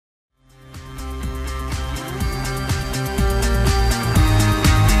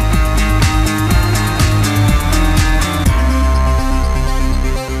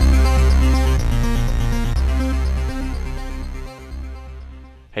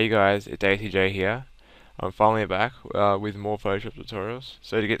Hey guys, it's ATJ here. I'm finally back with more Photoshop tutorials.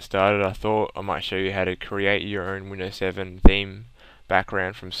 So to get started, I thought I might show you how to create your own Windows 7 theme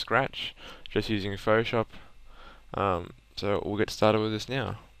background from scratch, just using Photoshop. So we'll get started with this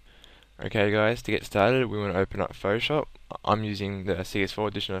now. Okay guys, to get started, we want to open up Photoshop. I'm using the CS4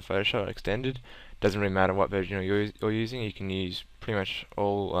 edition of Photoshop Extended. Doesn't really matter what version you're using. You can use pretty much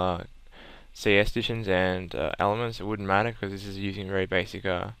all CS editions and elements. It wouldn't matter because this is using very basic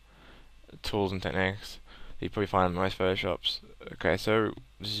tools and techniques that you probably find in most Photoshops. Okay, so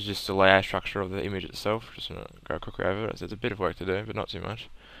this is just the layout structure of the image itself. Just gonna go quickly over it. So it's a bit of work to do, but not too much.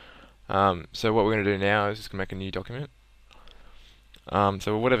 So what we're gonna do now is just gonna make a new document.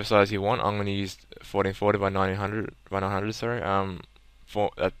 So whatever size you want, I'm gonna use 1440 by 900 sorry.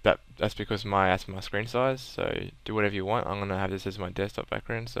 For that's because that's my screen size. So do whatever you want. I'm gonna have this as my desktop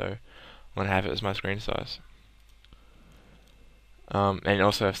background, so I'm gonna have it as my screen size. And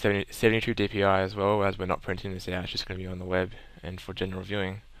also have 72 DPI as well, as we're not printing this out, it's just going to be on the web and for general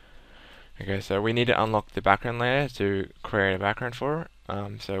viewing. Okay, so we need to unlock the background layer to create a background for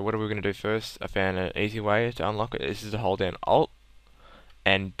it. So what are we going to do first? I found an easy way to unlock it. This is to hold down Alt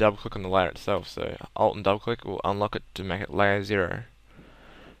and double click on the layer itself. So Alt and double click will unlock it to make it layer 0.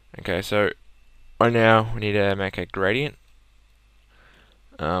 Okay, so right now we need to make a gradient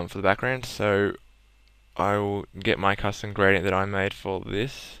for the background. So I will get my custom gradient that I made for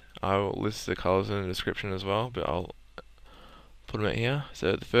this. I will list the colors in the description as well, but I'll put them out here.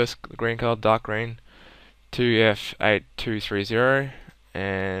 So the first green color, dark green, 2F8230,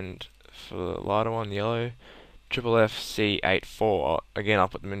 and for the lighter one, yellow, FFC84. Again, I'll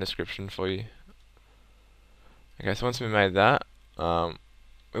put them in the description for you. Okay, so once we made that, we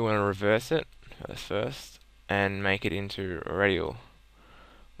want to reverse it first and make it into a radial.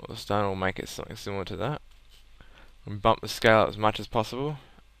 Well, the stone will make it something similar to that. We bump the scale as much as possible,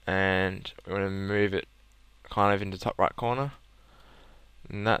 and we want to move it kind of into the top right corner.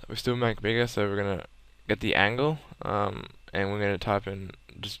 And that we still make bigger, so we're gonna get the angle, and we're gonna type in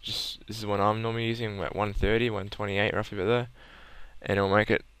just this is what I'm normally using, at 130, 128 roughly about there, and it'll make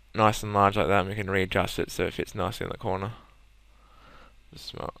it nice and large like that. And we can readjust it so it fits nicely in the corner.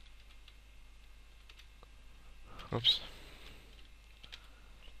 Smart. Oops.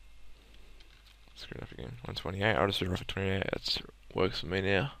 Screw it up again. 128. I'll just do rough at 28. That works for me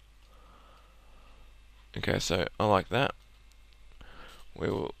now. Okay, so I like that. We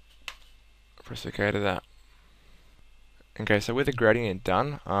will press OK to that. Okay, so with the gradient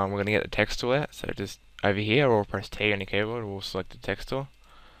done, we're going to get the text tool out. So just over here, or press T on your keyboard, we'll select the text tool.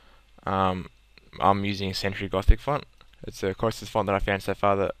 I'm using Century Gothic font. It's the closest font that I found so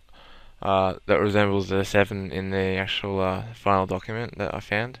far that resembles the 7 in the actual final document that I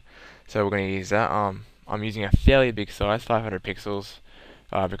found. So we're going to use that. I'm using a fairly big size, 500 pixels,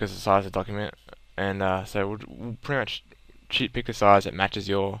 because of the size of the document, and so we'll pretty much pick a size that matches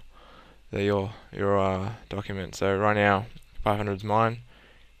your document. So right now, 500 is mine.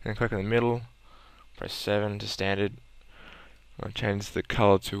 And click in the middle, press 7 to standard. I'll change the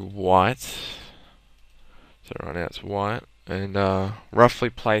color to white. So right now it's white, and roughly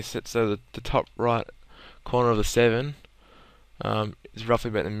place it so that the top right corner of the 7 is roughly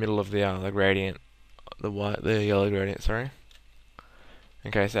about in the middle of the gradient, the yellow gradient, sorry.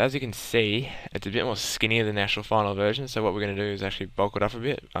 Okay, so as you can see, it's a bit more skinnier than the actual final version, so what we're going to do is actually bulk it up a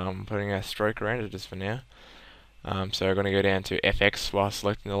bit, putting a stroke around it just for now. So we're going to go down to FX while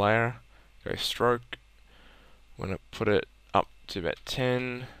selecting the layer, go stroke, we're going to put it up to about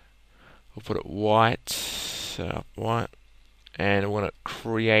 10, we'll put it white, set up white, and we're going to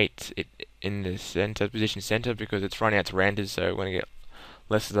create it in the center, position center, because it's running out to randers, so we're going to get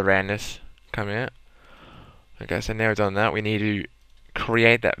less of the roundness coming out. Okay, so now we've done that, we need to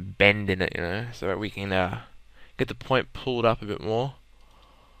create that bend in it, so that we can get the point pulled up a bit more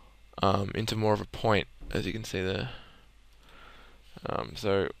into more of a point, as you can see there.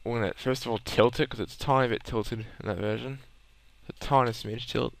 So we're going to first of all tilt it, because it's a tiny bit tilted in that version, a tiny smidge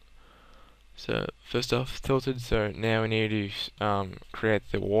tilt. So first off, tilted. So now we need to create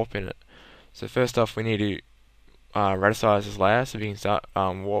the warp in it. So first off, we need to radicize this layer so we can start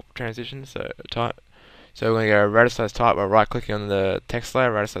warp transition. So type. So we're going to go radicize type by right clicking on the text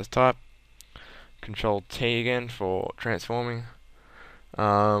layer, radicize type, Control T again for transforming.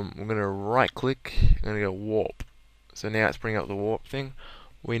 We're going to right click, we're going to go warp. So now it's bringing up the warp thing.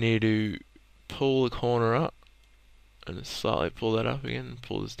 We need to pull the corner up and slightly pull that up again,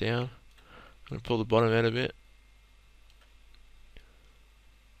 pull this down. I'm going to pull the bottom out a bit.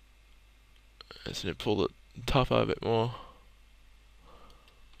 And pull the top out a bit more.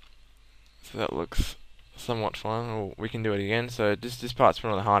 So that looks somewhat fine. We can do it again. So this part's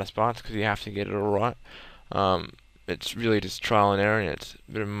one of the hardest parts because you have to get it all right. It's really just trial and error, and it's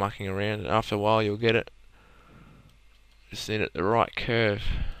a bit of mucking around. And after a while, you'll get it. Just need it the right curve.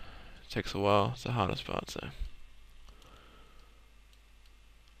 It takes a while. It's the hardest part. So.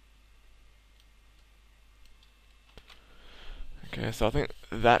 Okay, so I think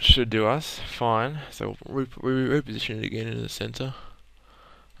that should do us fine. So we reposition it again in the center.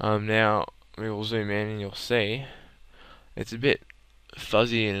 Now we will zoom in and you'll see it's a bit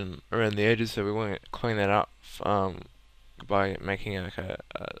fuzzy and around the edges, so we want to clean that up by making like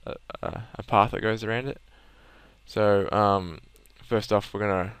a path that goes around it. So first off,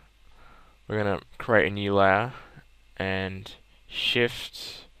 we're gonna create a new layer and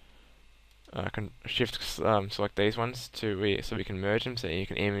shift select these ones so we can merge them. So you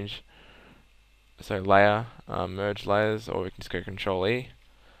can image, so layer, merge layers, or we can just go Control E.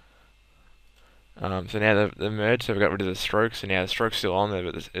 So now they're merged, so we got rid of the strokes, so now the stroke's still on there,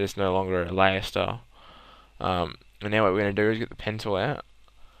 but it's no longer a layer style. And now what we're going to do is get the pen tool out,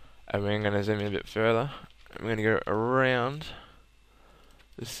 and we're going to zoom in a bit further. And we're going to go around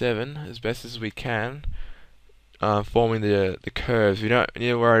the 7 as best as we can, forming the curves. We don't need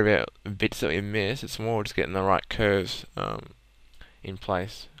to worry about bits that we miss. It's more just getting the right curves in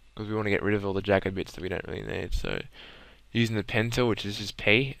place, because we want to get rid of all the jagged bits that we don't really need. So using the pen tool, which is just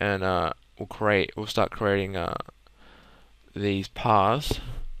P, and we'll start creating these paths.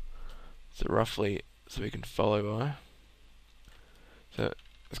 So roughly, so we can follow by. So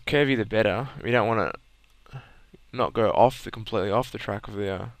the curvier the better. We don't want to not go completely off the track of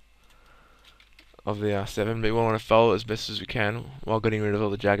the 7, but we want to follow it as best as we can while getting rid of all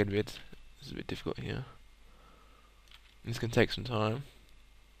the jagged bits. This is a bit difficult here. This can take some time.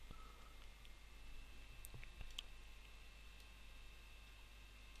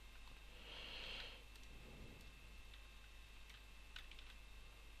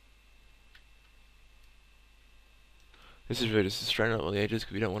 This is really just to straighten up all the edges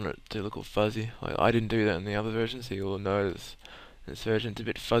because we don't want it to look all fuzzy. Like I didn't do that in the other version, so you'll notice this version it's a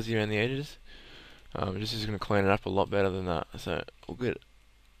bit fuzzy around the edges. This is going to clean it up a lot better than that, so we'll get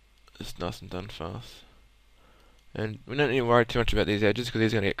this nice and done fast. And we don't need to worry too much about these edges because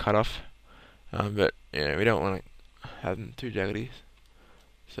these are going to get cut off. But yeah, we don't want to have them too jaggedy,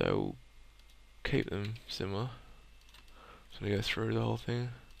 so we'll keep them similar. Just going to go through the whole thing.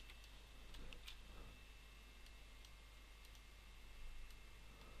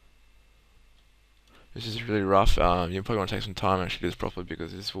 This is really rough. You probably want to take some time and actually do this properly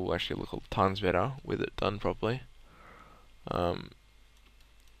because this will actually look tons better with it done properly. Yeah.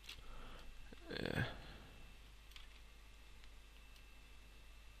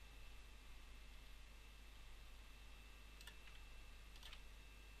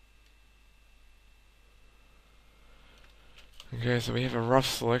 Okay, so we have a rough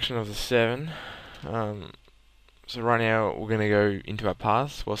selection of the 7. So right now we're going to go into our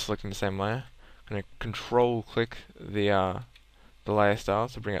paths while selecting the same layer. I'm going to control click the layer style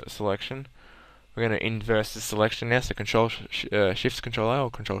to bring out the selection. We're going to inverse the selection now, so Control Shift Control I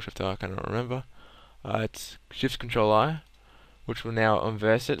or Control Shift I, I cannot remember. It's Shift Control I, which will now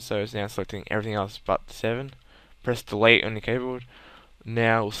inverse it, so it's now selecting everything else but the 7. Press Delete on your keyboard.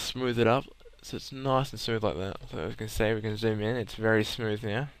 Now we'll smooth it up so it's nice and smooth like that. So as you can see, we can zoom in, it's very smooth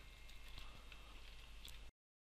now.